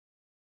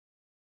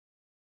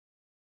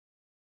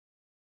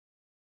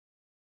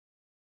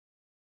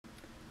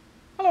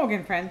Hello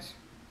again, friends.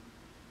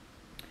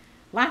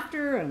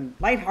 Laughter and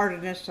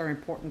lightheartedness are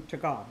important to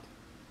God.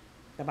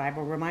 The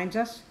Bible reminds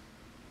us,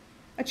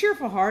 a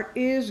cheerful heart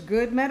is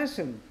good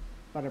medicine,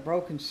 but a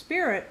broken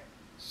spirit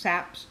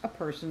saps a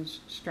person's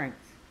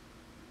strength.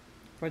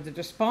 For the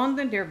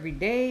despondent, every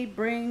day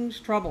brings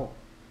trouble.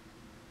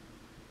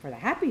 For the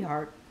happy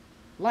heart,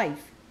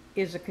 life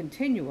is a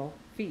continual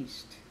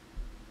feast.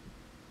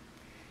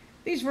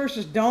 These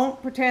verses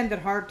don't pretend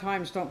that hard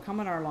times don't come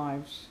in our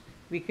lives.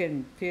 We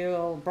can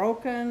feel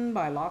broken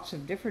by lots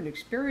of different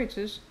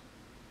experiences,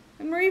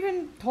 and we're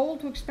even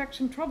told to expect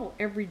some trouble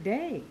every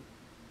day.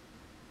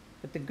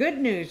 But the good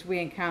news we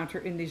encounter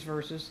in these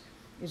verses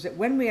is that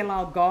when we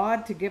allow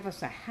God to give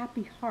us a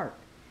happy heart,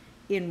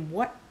 in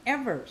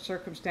whatever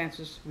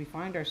circumstances we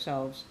find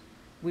ourselves,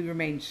 we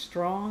remain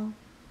strong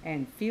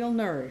and feel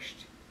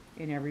nourished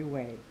in every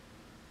way.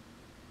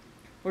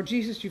 Lord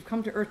Jesus, you've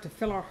come to earth to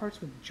fill our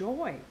hearts with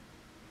joy.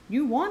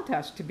 You want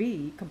us to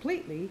be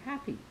completely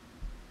happy.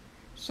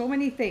 So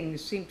many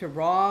things seem to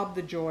rob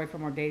the joy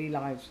from our daily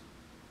lives.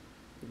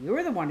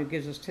 You're the one who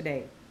gives us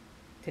today.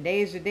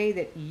 Today is a day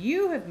that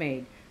you have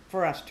made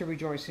for us to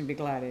rejoice and be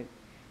glad in.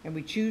 And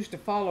we choose to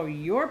follow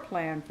your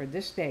plan for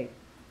this day.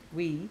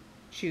 We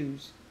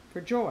choose for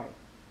joy.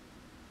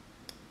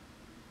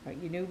 But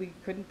you knew we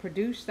couldn't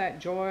produce that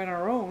joy on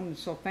our own,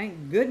 so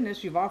thank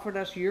goodness you've offered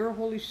us your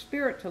Holy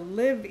Spirit to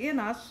live in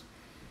us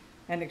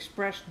and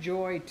express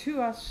joy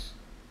to us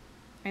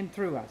and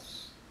through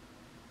us.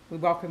 We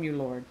welcome you,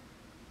 Lord.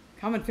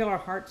 Come and fill our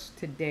hearts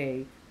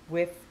today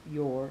with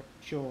your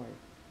joy.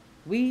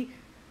 We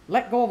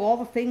let go of all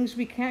the things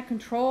we can't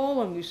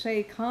control and we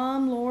say,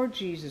 come, Lord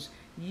Jesus,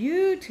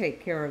 you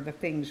take care of the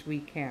things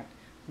we can't.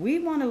 We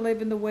want to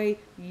live in the way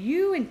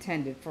you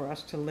intended for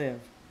us to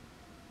live.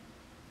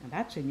 And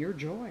that's in your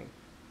joy.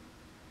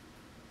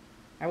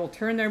 I will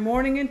turn their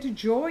mourning into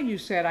joy, you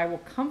said. I will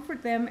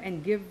comfort them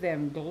and give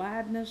them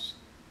gladness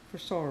for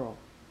sorrow.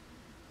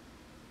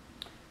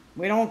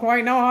 We don't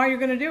quite know how you're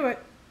going to do it.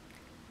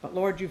 But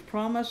Lord, you've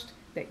promised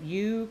that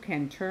you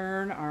can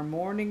turn our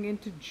mourning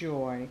into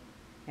joy.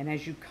 And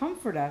as you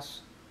comfort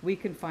us, we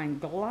can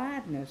find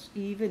gladness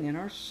even in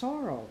our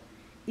sorrow,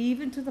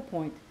 even to the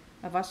point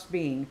of us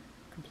being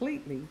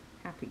completely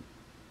happy.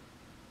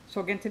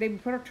 So again, today we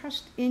put our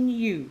trust in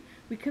you.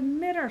 We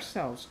commit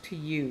ourselves to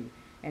you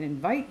and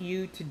invite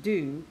you to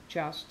do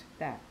just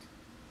that.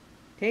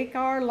 Take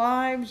our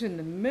lives in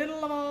the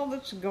middle of all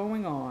that's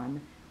going on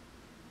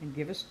and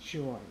give us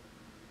joy.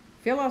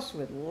 Fill us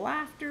with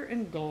laughter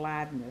and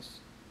gladness,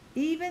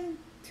 even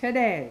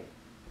today.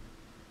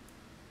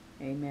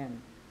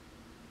 Amen.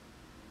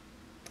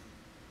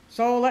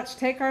 So let's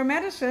take our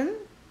medicine,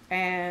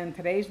 and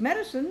today's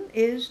medicine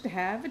is to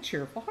have a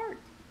cheerful heart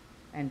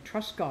and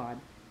trust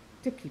God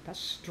to keep us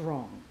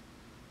strong.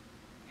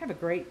 Have a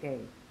great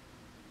day.